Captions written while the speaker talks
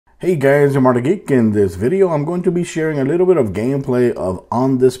Hey guys, I'm Marta Geek. In this video, I'm going to be sharing a little bit of gameplay of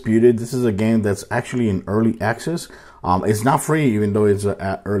Undisputed. This is a game that's actually in early access. It's not free, even though it's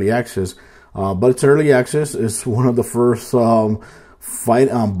at early access, but it's early access. It's one of the first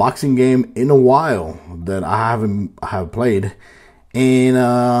boxing game in a while that I have played,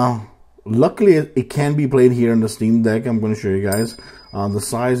 and luckily it can be played here on the Steam Deck. I'm going to show you guys. The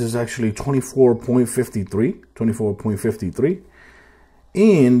size is actually 24.53.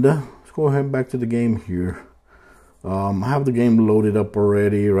 And let's go ahead back to the game here. I have the game loaded up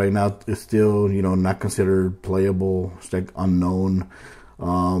already. Right now it's still, not considered playable. It's like unknown.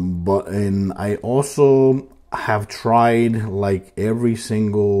 And I also have tried like every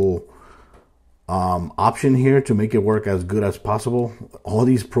single option here to make it work as good as possible. All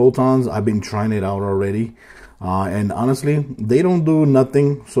these protons, I've been trying it out already. And honestly, they don't do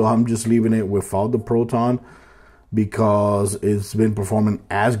nothing. So I'm just leaving it without the proton, because it's been performing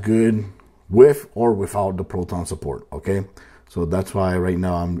as good with or without the proton support. Okay, so that's why right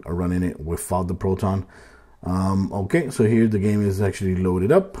now I'm running it without the proton. Okay, so here the game is actually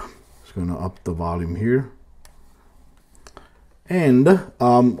loaded up. Just gonna up the volume here. And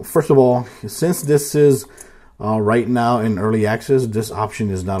first of all, since this is right now in early access, this option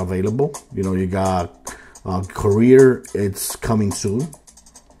is not available. You got career, it's coming soon.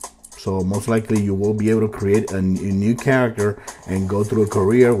 So most likely you will be able to create a new character and go through a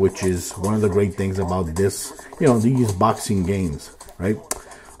career, which is one of the great things about this, these boxing games, right?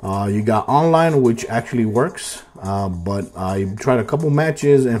 You got online, which actually works, but I tried a couple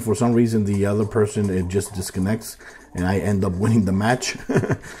matches, and for some reason the other person, it just disconnects, and I end up winning the match.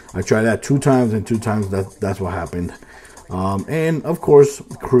 I tried that 2 times, and 2 times that's what happened. And of course,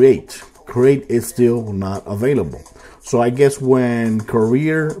 create is still not available. So I guess when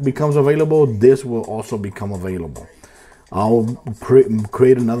career becomes available, this will also become available. I'll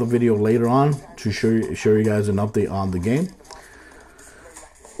create another video later on to show you guys an update on the game.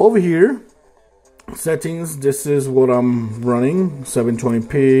 Over here, settings, this is what I'm running.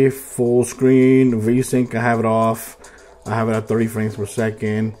 720p, full screen, VSync, I have it off. I have it at 30 frames per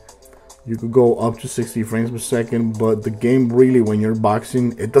second. You could go up to 60 frames per second, but the game really, when you're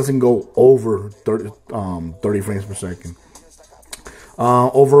boxing, it doesn't go over 30 frames per second.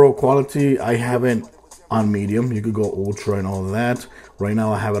 Overall quality, I have it on medium. You could go ultra and all of that. Right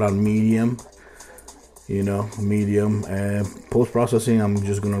now I have it on medium, medium. And post-processing, I'm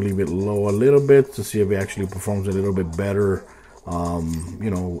just going to leave it low a little bit to see if it actually performs a little bit better,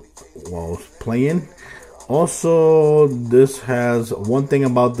 while playing. Also, this has one thing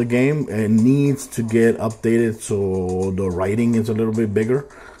about the game, it needs to get updated, so the writing is a little bit bigger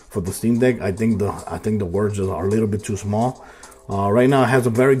for the Steam Deck. I think the words are a little bit too small. Right now it has a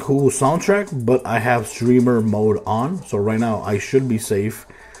very cool soundtrack, but I have streamer mode on, so right now I should be safe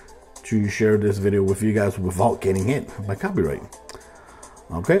to share this video with you guys without getting hit by copyright.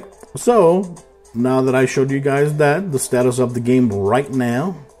 Okay, so now that I showed you guys the status of the game right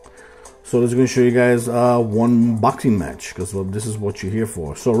now, so this is going to show you guys one boxing match, because this is what you're here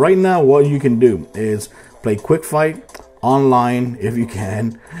for. So right now what you can do is play quick fight, online if you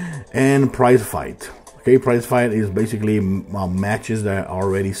can, and prize fight. Okay, prize fight is basically matches that are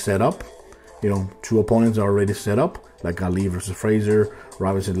already set up. 2 opponents are already set up, like Ali versus Fraser,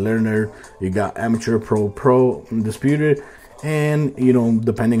 Robinson Lerner. You got amateur, pro, Undisputed, and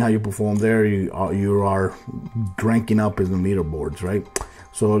depending how you perform there, you are ranking up in the leaderboards, right?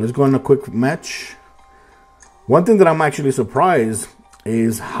 So let's go on a quick match. One thing that I'm actually surprised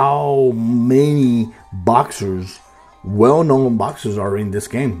is how many boxers, well-known boxers, are in this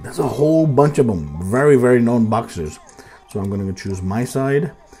game. There's a whole bunch of them, very, very known boxers. So I'm going to choose my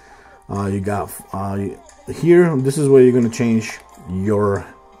side. You got here, this is where you're going to change your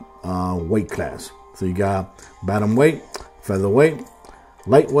weight class. So you got bantamweight, featherweight,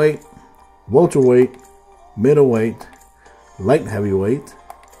 lightweight, welterweight, middleweight, light heavyweight,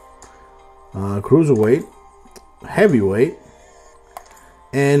 cruiserweight, heavyweight,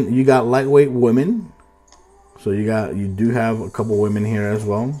 and you got lightweight women. So you do have a couple women here as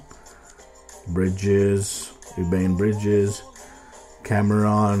well. Bridges, Ubain Bridges,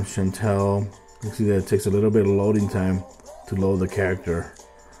 Cameron, Chantel. You see that it takes a little bit of loading time to load the character,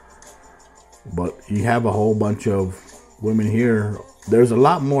 but you have a whole bunch of women here. There's a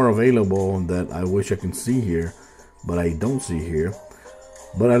lot more available that I wish I can see here, but I don't see here.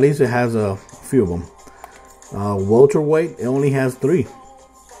 But at least it has a few of them. Welterweight, it only has 3.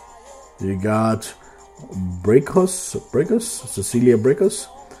 You got Brecos, Cecilia Brecos,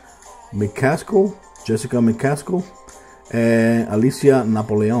 McCaskill, Jessica McCaskill, and Alicia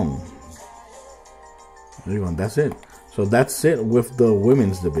Napoleon. There you go, that's it. So that's it with the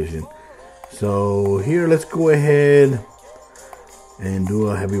women's division. So here, let's go ahead and do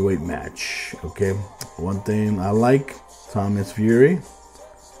a heavyweight match. Okay, one thing I like, Tyson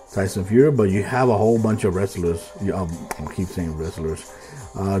Fury, but you have a whole bunch of wrestlers. I keep saying wrestlers.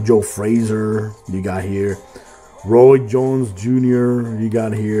 Joe Frazier, you got here. Roy Jones Jr., you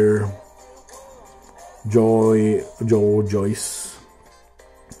got here. Joe Joyce.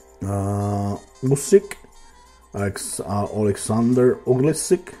 Usyk. Alexander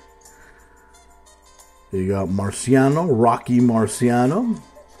Usyk. You got Marciano, Rocky Marciano.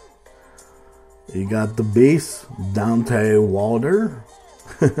 You got the Beast, Dante Wilder.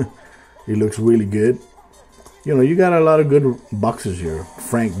 He looks really good. You know, you got a lot of good boxers here.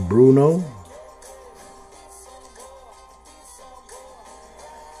 Frank Bruno.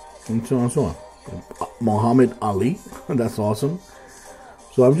 And so on and so on. Muhammad Ali. That's awesome.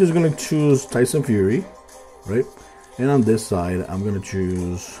 So I'm just going to choose Tyson Fury, right? And on this side, I'm going to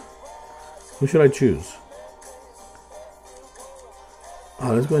choose... Who should I choose?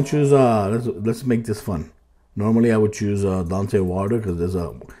 Let's go and choose... let's make this fun. Normally, I would choose Dante Wilder because there's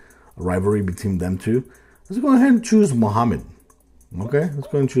a rivalry between them two. Let's go ahead and choose Muhammad. Okay, let's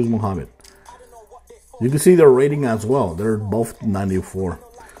go and choose Muhammad. You can see their rating as well. They're both 94.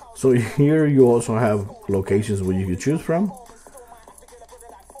 So here you also have locations where you can choose from.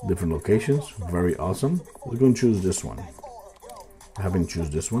 Different locations. Very awesome. We're going to choose this one. I haven't choose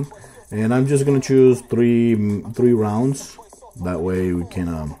this one. And I'm just going to choose three rounds. That way we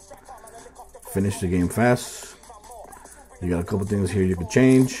can finish the game fast. You got a couple things here you can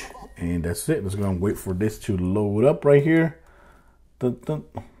change. And that's it. Let's go and wait for this to load up right here. Dun, dun.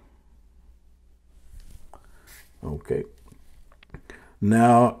 Okay.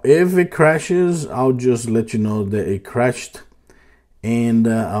 Now, if it crashes, I'll just let you know that it crashed. And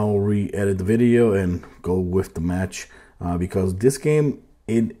I'll re-edit the video and go with the match. Because this game,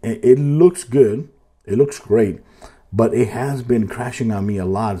 it looks good. It looks great. But it has been crashing on me a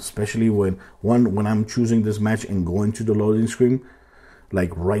lot. Especially when I'm choosing this match and going to the loading screen.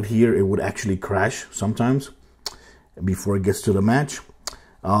 Like right here, it would actually crash sometimes before it gets to the match.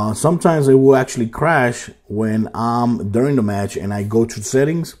 Sometimes it will actually crash when I'm during the match and I go to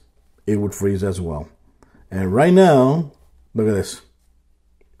settings. It would freeze as well. And right now, look at this.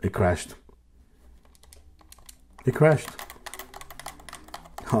 It crashed. It crashed.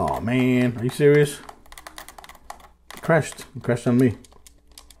 Oh man, are you serious? It crashed. It crashed on me.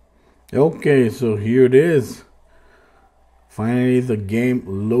 Okay, so here it is. Finally, the game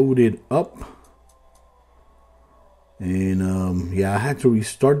loaded up. And yeah, I had to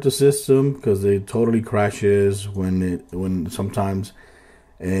restart the system because it totally crashes when sometimes,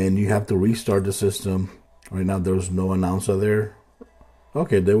 and you have to restart the system. Right now, there's no announcer there.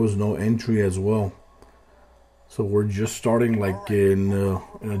 Okay, there was no entry as well. So we're just starting like in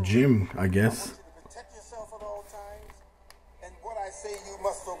a gym, I guess.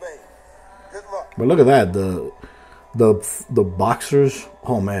 But look at that, the boxers.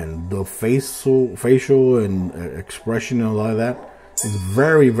 Oh man, the facial and expression and all of that is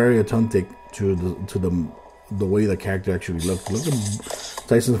very, very authentic to the way the character actually looks. Look at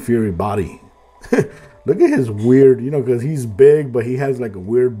Tyson Fury body. Look at his weird, you know, because he's big, but he has like a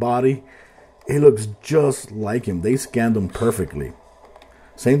weird body. It looks just like him. They scanned him perfectly.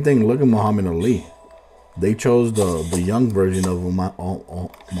 Same thing, look at Muhammad Ali. They chose the young version of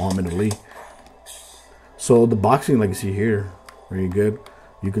Muhammad Ali. So the boxing, like you see here, very good.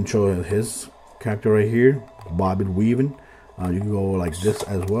 You can show his character right here, bobbing, weaving. You can go like this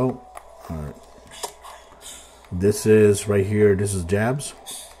as well. All right. This is right here. This is jabs.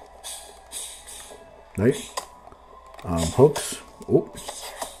 Right? Hooks. Oh.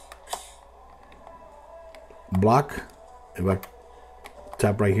 Block. If I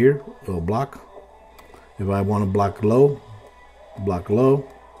tap right here, it'll block. If I want to block low, block low.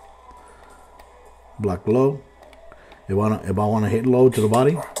 Block low. If I want to hit low to the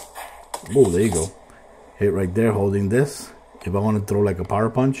body, oh, there you go. Hit right there, holding this. If I want to throw like a power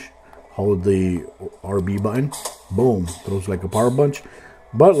punch, hold the RB button. Boom, throws like a power punch.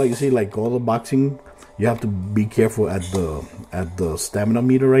 But like you see, like all the boxing, you have to be careful at the stamina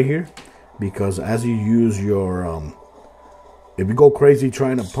meter right here, because as you use your if you go crazy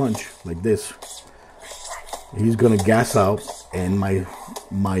trying to punch like this, he's gonna gas out, and my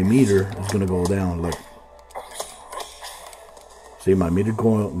meter is gonna go down. Look, see my meter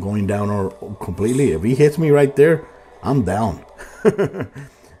going down or completely. If he hits me right there, I'm down.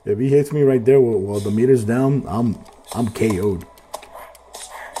 If he hits me right there while the meter's down, I'm KO'd.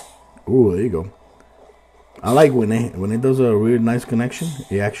 Ooh, there you go. I like when it does a really nice connection.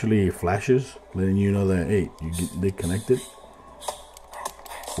 It actually flashes, letting you know that hey, they connected.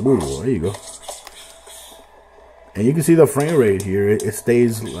 Ooh, there you go. And you can see the frame rate here. It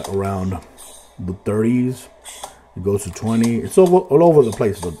stays around the 30s. It goes to 20. It's all over the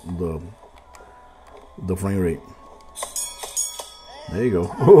place. The frame rate. There you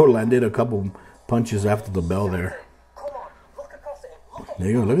go. Oh, landed a couple punches after the bell there.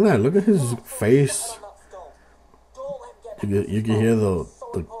 There you go. Look at that. Look at his face. You can hear the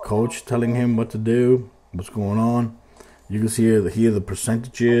coach telling him what to do, what's going on. You can hear the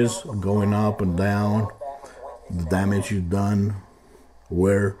percentages going up and down, the damage you've done,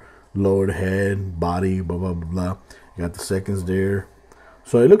 where lowered head, body, blah, blah, blah, blah. You got the seconds there.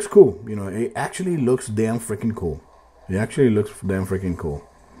 So it looks cool. You know, it actually looks damn freaking cool. It actually looks damn freaking cool.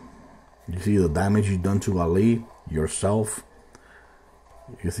 You see the damage you've done to Ali, yourself.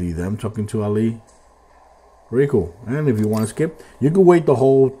 You see them talking to Ali. Very cool. And if you want to skip, you can wait the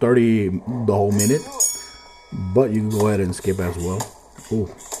whole minute. But you can go ahead and skip as well. Ooh.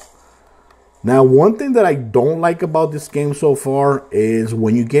 Now, one thing that I don't like about this game so far is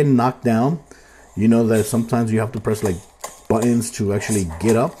when you get knocked down, you know that sometimes you have to press like buttons to actually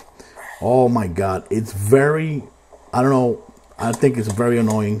get up. Oh my god, it's very, I don't know, I think it's very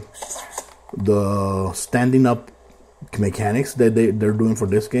annoying. The standing up mechanics that they're doing for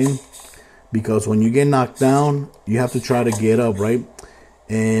this game. Because when you get knocked down, you have to try to get up, right?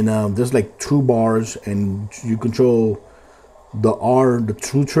 And there's like 2 bars, and you control the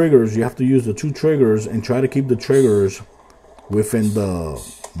 2 triggers. You have to use the 2 triggers and try to keep the triggers within the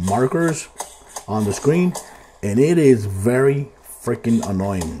markers on the screen. And it is very freaking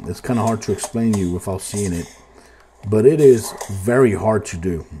annoying. It's kind of hard to explain to you without seeing it. But it is very hard to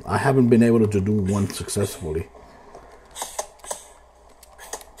do. I haven't been able to do one successfully.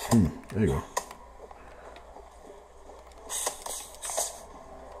 There you go.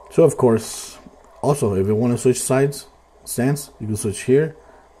 So of course, also if you want to switch stance, you can switch here,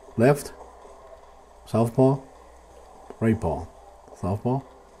 left, southpaw, right paw, southpaw.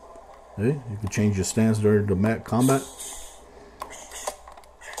 Okay, you can change your stance during the combat.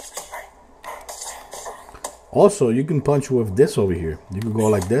 Also, you can punch with this over here. You can go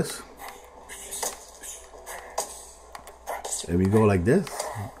like this. If you go like this,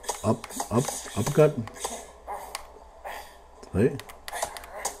 uppercut. Right.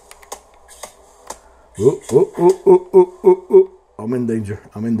 Oh. I'm in danger.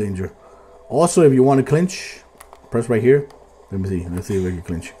 Also, if you want to clinch, press right here. Let me see. Let's see if I can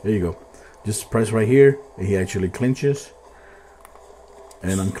clinch. There you go. Just press right here, and he actually clinches.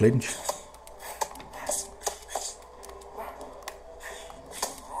 And unclinch.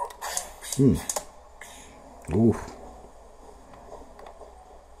 Ooh.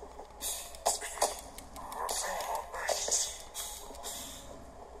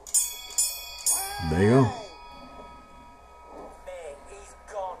 There you go. Man, he's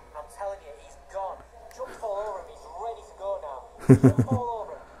gone. I'm telling you, he's gone. Jump all over him. He's ready to go now. Jump all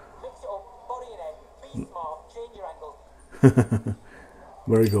over him. Mix it up, body and head. Be smart. Change your angle.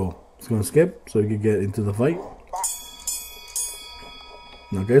 Very cool. It's going to skip so you can get into the fight.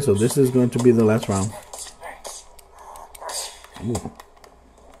 Okay, so this is going to be the last round. Ooh.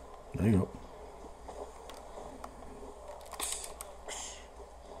 There you go.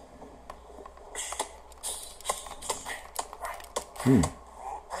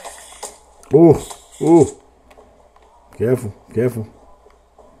 Oh. Careful.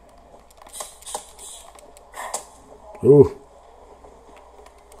 Oh.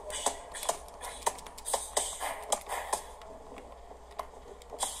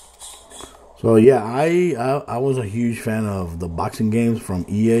 So yeah, I was a huge fan of the boxing games from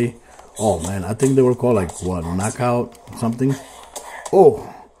EA. Oh man, I think they were called like what, Knockout something. Oh,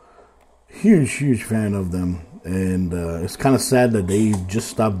 huge fan of them. And it's kind of sad that they just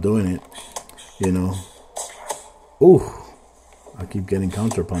stopped doing it, you know. Oh, I keep getting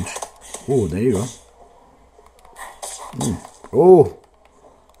counter punched. Oh, there you go. Oh.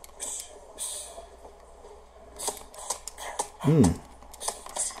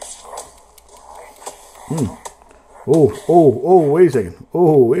 Oh, wait a second.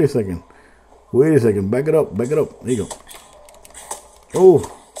 Wait a second. Back it up. There you go.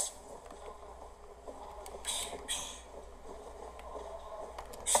 Oh.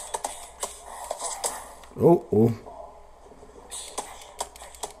 Oh.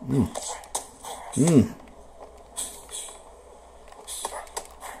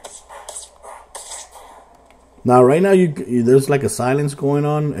 Now, right now, there's like a silence going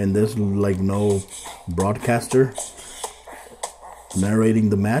on, and there's like no broadcaster narrating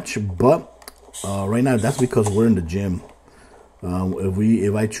the match. But right now, that's because we're in the gym.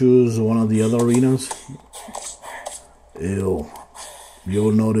 If I choose one of the other arenas, you'll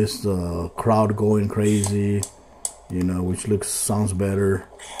notice the crowd going crazy, you know, which sounds better.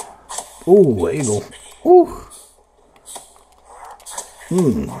 Oh, there you go. Oh.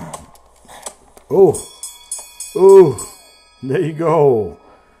 Oh, there you go.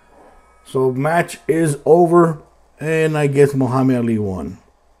 So match is over, and I guess Muhammad Ali won.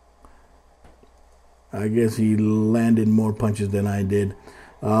 I guess he landed more punches than I did.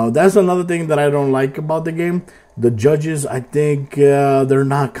 That's another thing that I don't like about the game. The judges, I think they're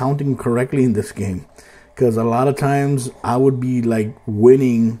not counting correctly in this game. Because a lot of times I would be like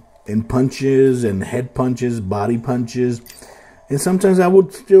winning in punches and head punches, body punches. And sometimes I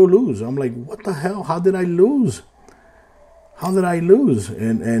would still lose. I'm like, what the hell? How did I lose? How did I lose?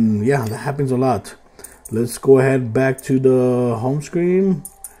 And yeah, that happens a lot. Let's go ahead back to the home screen.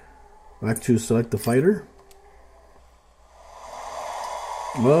 Back to select the fighter.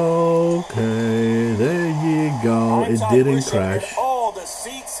 Okay, there you go. It didn't crash. All the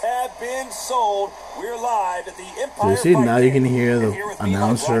seats have been sold. We're live at the Empire. So you see, now you can hear the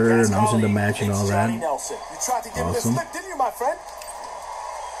announcer announcing the match and all that. Awesome.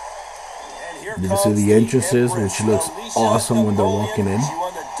 You can see the entrances, which looks awesome when they're walking in. She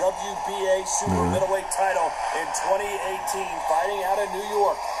won the WBA super middleweight title in 2018, fighting out of New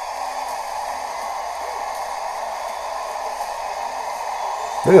York.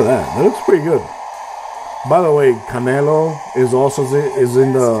 Look at that. That looks pretty good. By the way, Canelo is also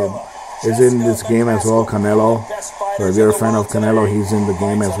in this game as well. Canelo. So if you're a fan of Canelo, he's in the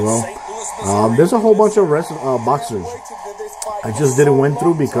game as well. There's a whole bunch of boxers. I just didn't went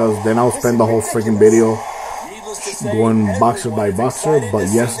through because then I'll spend the whole freaking video going boxer by boxer.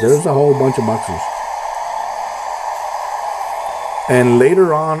 But yes, there's a whole bunch of boxers. And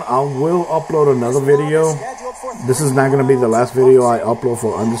later on, I will upload another video. This is not going to be the last video I upload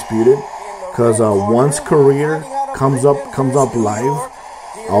for Undisputed, because once career comes up live,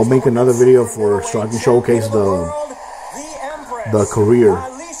 I'll make another video so I can showcase the career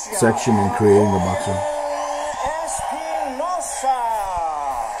section in creating the boxer.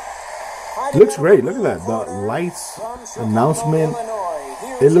 It looks great. Look at that. The lights announcement.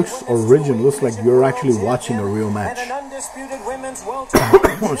 It looks original. It looks like you're actually watching a real match.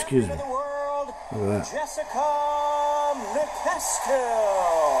 Oh, excuse me. Look at that. Jessica McCaskill.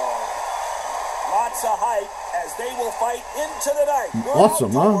 Lots of hype as they will fight into the night.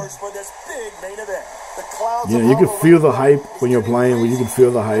 Awesome, huh? For this big main event. The clouds you can feel the hype when you're playing. You can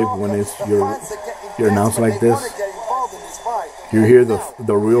feel the hype when you're announced like this. You hear the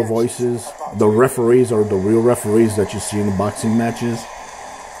real voices. The referees are the real referees that you see in the boxing matches.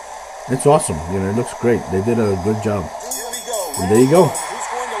 It's awesome. You know, it looks great. They did a good job. And there you go.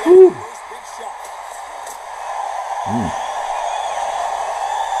 Woo.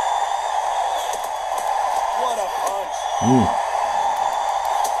 What a punch. Ooh.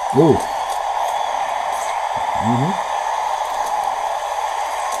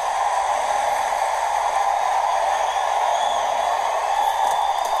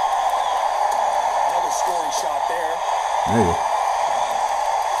 Another scoring shot there. There you go.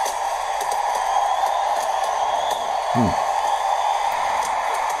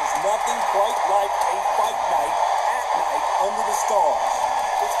 There's nothing quite like a fight night at night under the stars.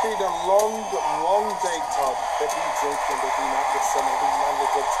 It's been a long, long day, Todd. They've been drinking, they've been out with sun, they've been having a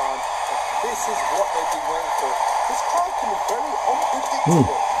good time. This is what they've been waiting for. This crowd can be very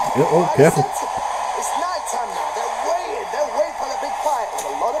unpredictable. Oh, careful. It's night time now. They're waiting for the big fight. There's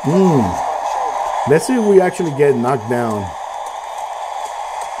a lot of pressure. Let's see if we actually get knocked down.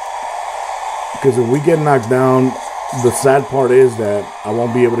 Because if we get knocked down, the sad part is that I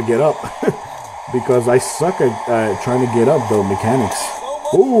won't be able to get up. Because I suck at trying to get up, the mechanics.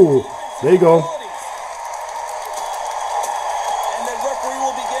 Ooh, there you go. And the referee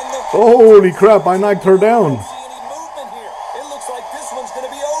will begin the Holy crap, I knocked her down. see any movement here. It looks like this one's going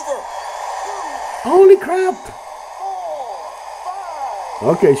to be over. Holy crap.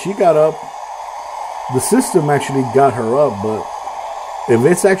 Okay, she got up. The system actually got her up, but if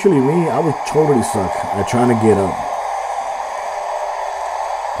it's actually me, I would totally suck at trying to get up.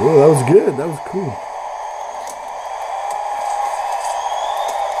 Oh, that was good. That was cool.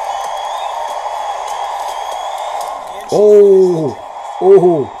 Oh,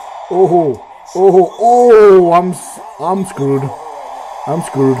 I'm screwed. I'm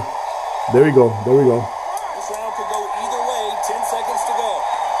screwed. There we go. There we go. This round could go either way. 10 seconds to go.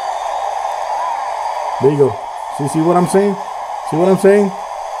 There you go. See what I'm saying? See what I'm saying?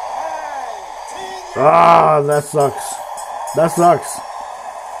 Ah, that sucks. That sucks.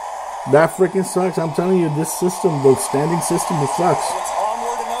 That freaking sucks. I'm telling you, this system, the standing system, it sucks. It's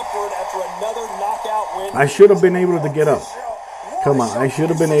onward and upward after another knockout win. I should have been able to get up. Come on, I should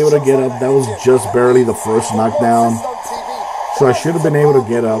have been able to get up. That was just barely the first knockdown. So I should have been able to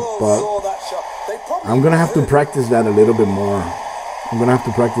get up, but I'm going to have to practice that a little bit more. I'm going to have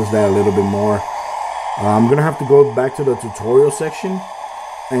to practice that a little bit more. I'm going to have to go back to the tutorial section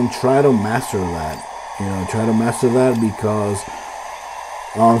and try to master that. You know, try to master that because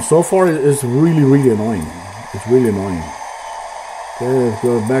so far it's really, really annoying. It's really annoying. Okay, let's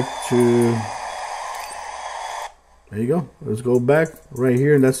go back to... There you go. Let's go back right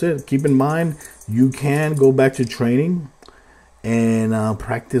here, and that's it. Keep in mind, you can go back to training and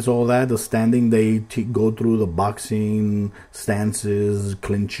practice all that. The standing, they go through the boxing stances,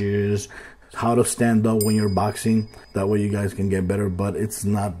 clinches, how to stand up when you're boxing. That way you guys can get better, but it's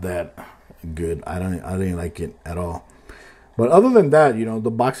not that good. I didn't like it at all. But other than that, you know,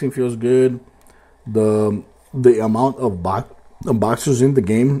 the boxing feels good. The amount of boxers in the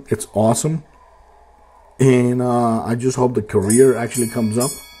game, it's awesome. And I just hope the career actually comes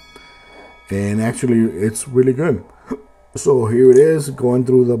up. And actually, it's really good. So here it is, going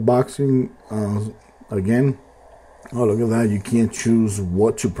through the boxing again. Oh, look at that. You can't choose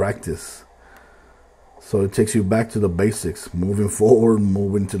what to practice. So it takes you back to the basics. Moving forward,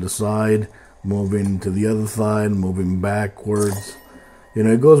 moving to the side, moving to the other side, moving backwards. You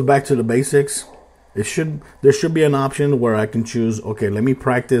know, it goes back to the basics. There should be an option where I can choose, okay, let me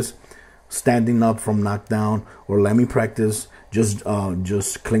practice standing up from knockdown, or let me practice just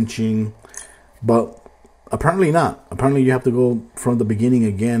clinching. But apparently not. Apparently you have to go from the beginning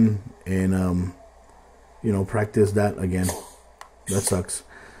again and you know, practice that again. That sucks.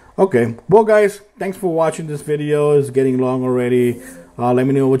 Okay, well guys, thanks for watching this video. It's getting long already. Let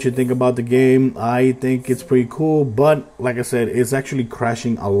me know what you think about the game. I think it's pretty cool, but like I said, it's actually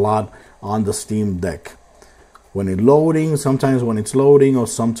crashing a lot on the Steam Deck. When it's loading, sometimes when it's loading, or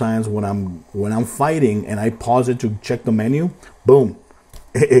sometimes when I'm fighting and I pause it to check the menu, boom,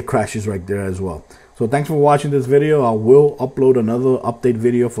 it crashes right there as well. So thanks for watching this video. I will upload another update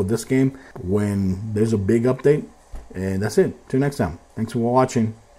video for this game when there's a big update. And that's it. Till next time. Thanks for watching.